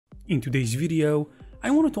In today's video,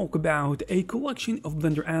 I want to talk about a collection of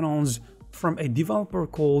Blender add-ons from a developer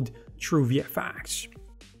called True-Vdb.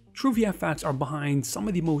 True-Vdb are behind some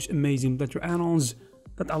of the most amazing Blender add-ons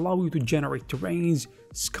that allow you to generate terrains,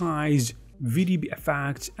 skies, VDB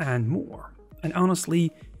effects, and more. And honestly,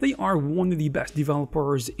 they are one of the best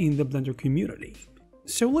developers in the Blender community.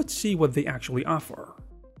 So let's see what they actually offer.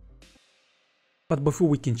 But before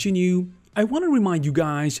we continue, I want to remind you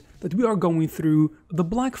guys that we are going through the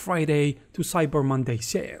Black Friday to Cyber Monday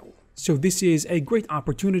sale. So this is a great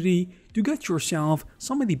opportunity to get yourself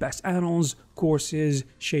some of the best add-ons, courses,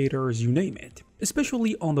 shaders, you name it,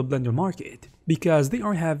 especially on the Blender market, because they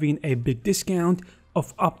are having a big discount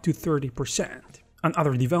of up to 30%, and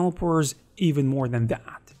other developers even more than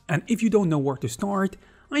that. And if you don't know where to start,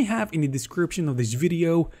 I have in the description of this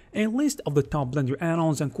video a list of the top Blender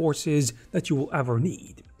add-ons and courses that you will ever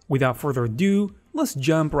need. Without further ado, let's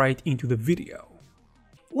jump right into the video.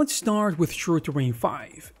 Let's start with True Terrain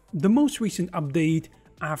 5, the most recent update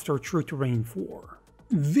after True Terrain 4.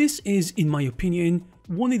 This is, in my opinion,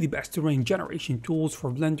 one of the best terrain generation tools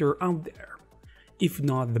for Blender out there, if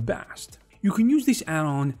not the best. You can use this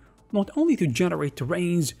add-on not only to generate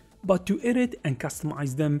terrains, but to edit and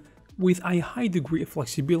customize them with a high degree of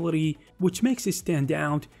flexibility, which makes it stand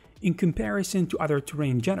out in comparison to other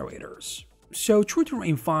terrain generators. So True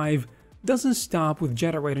Terrain 5 doesn't stop with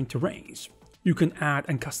generating terrains. You can add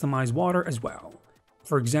and customize water as well.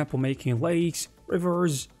 For example, making lakes,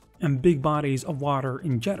 rivers, and big bodies of water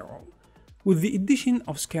in general, with the addition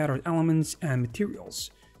of scattered elements and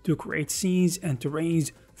materials to create scenes and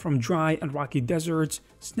terrains from dry and rocky deserts,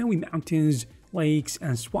 snowy mountains, lakes,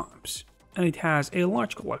 and swamps. And it has a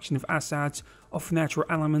large collection of assets of natural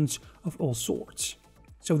elements of all sorts.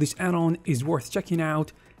 So this add-on is worth checking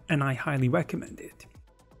out, and I highly recommend it.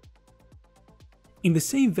 In the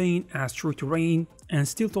same vein as True Terrain, and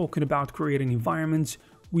still talking about creating environments,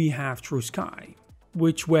 we have True Sky,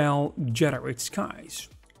 which, well, generates skies.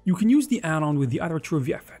 You can use the add-on with the other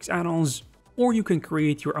True-Vdb add-ons, or you can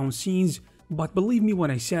create your own scenes, but believe me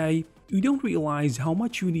when I say, you don't realize how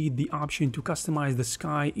much you need the option to customize the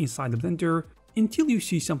sky inside the Blender until you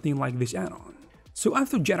see something like this add-on. So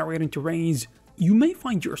after generating terrains, you may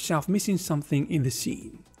find yourself missing something in the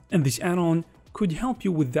scene, and this add-on could help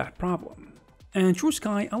you with that problem. And True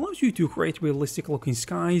Sky allows you to create realistic looking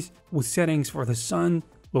skies with settings for the sun,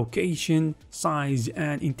 location, size,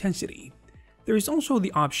 and intensity. There is also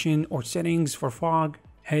the option or settings for fog,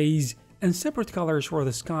 haze, and separate colors for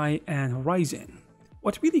the sky and horizon.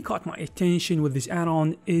 What really caught my attention with this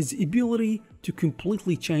add-on is the ability to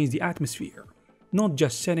completely change the atmosphere, not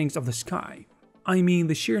just settings of the sky. I mean,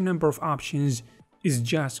 the sheer number of options is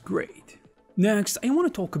just great. Next, I want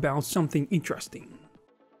to talk about something interesting.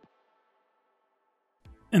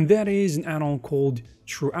 And that is an add-on called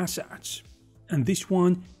True Assets. And this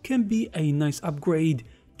one can be a nice upgrade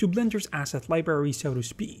to Blender's asset library, so to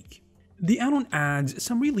speak. The add-on adds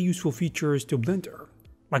some really useful features to Blender,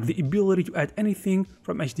 like the ability to add anything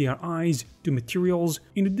from HDRIs to materials,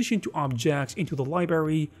 in addition to objects into the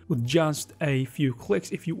library with just a few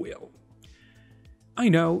clicks, if you will. I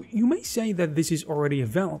know, you may say that this is already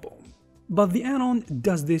available, but the add-on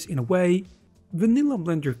does this in a way vanilla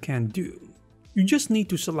Blender can't do. You just need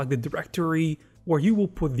to select the directory where you will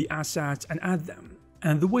put the assets and add them.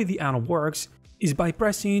 And the way the add-on works is by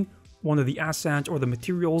pressing one of the assets or the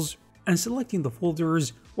materials and selecting the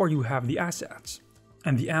folders where you have the assets.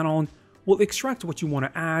 And the add-on will extract what you want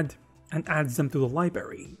to add and adds them to the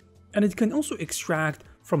library. And it can also extract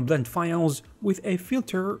from blend files with a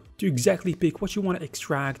filter to exactly pick what you want to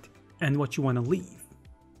extract and what you want to leave.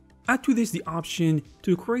 Add to this the option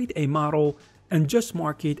to create a model and just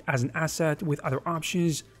mark it as an asset with other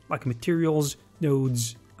options like materials,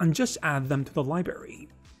 nodes, and just add them to the library.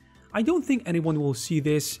 I don't think anyone will see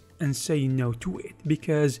this and say no to it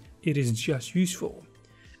because it is just useful.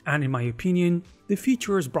 And in my opinion, the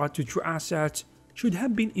features brought to True Assets should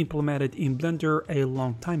have been implemented in Blender a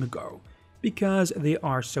long time ago because they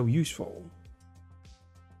are so useful.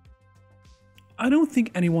 I don't think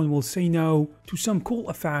anyone will say no to some cool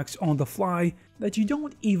effects on the fly that you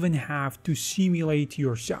don't even have to simulate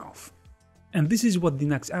yourself. And this is what the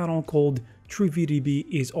next add-on called True-Vdb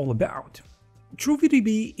is all about.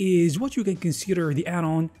 True-Vdb is what you can consider the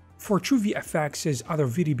add-on for True-Vdb's other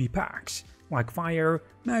VDB packs, like fire,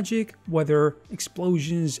 magic, weather,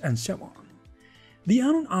 explosions, and so on. The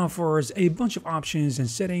add-on offers a bunch of options and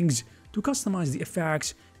settings to customize the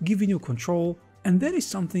effects, giving you control, and that is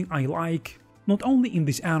something I like, not only in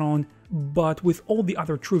this add-on, but with all the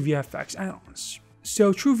other True-Vdb add-ons.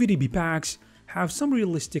 So True-Vdb packs have some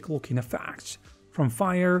realistic looking effects, from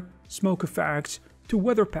fire, smoke effects, to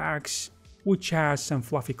weather packs, which has some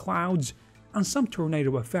fluffy clouds and some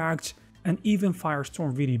tornado effects, and even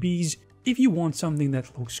firestorm VDBs if you want something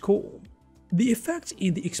that looks cool. The effects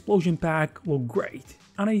in the explosion pack look great,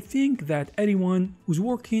 and I think that anyone who's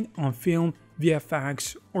working on film,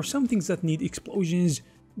 VFX, or some things that need explosions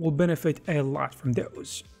will benefit a lot from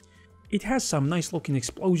those. It has some nice looking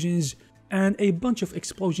explosions and a bunch of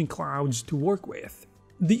explosion clouds to work with.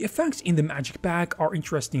 The effects in the magic pack are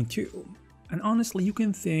interesting too, and honestly you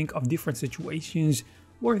can think of different situations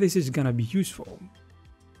where this is gonna be useful.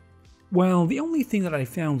 Well, the only thing that I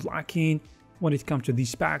found lacking when it comes to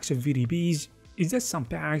these packs of VDBs is that some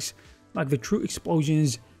packs, like the True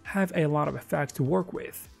Explosions, have a lot of effects to work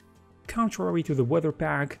with, contrary to the weather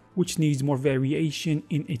pack, which needs more variation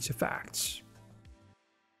in its effects.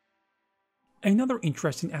 Another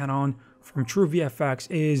interesting add-on from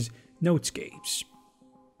True-VFX is Nodescapes.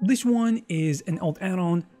 This one is an old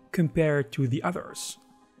add-on compared to the others.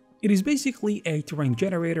 It is basically a terrain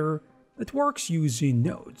generator that works using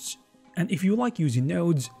nodes, and if you like using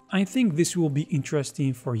nodes, I think this will be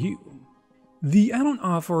interesting for you. The add-on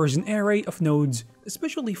offers an array of nodes,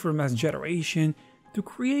 especially for mass generation, to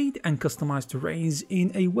create and customize terrains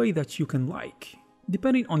in a way that you can like,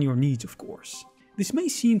 depending on your needs of course. This may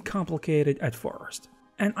seem complicated at first,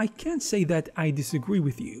 and I can't say that I disagree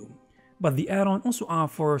with you, but the add-on also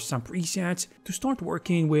offers some presets to start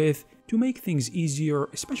working with to make things easier,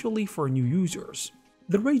 especially for new users.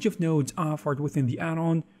 The range of nodes offered within the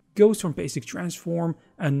add-on goes from basic transform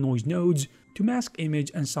and noise nodes to mask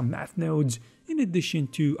image and some math nodes, in addition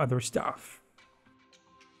to other stuff.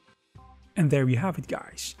 And there you have it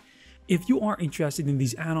guys. If you are interested in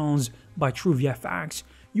these add-ons by True-VFX,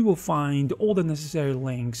 you will find all the necessary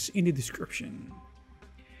links in the description.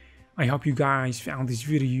 I hope you guys found this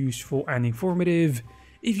video useful and informative.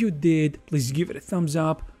 If you did, please give it a thumbs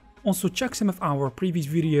up. Also check some of our previous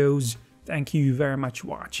videos. Thank you very much for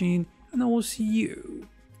watching, and I will see you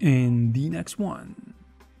in the next one.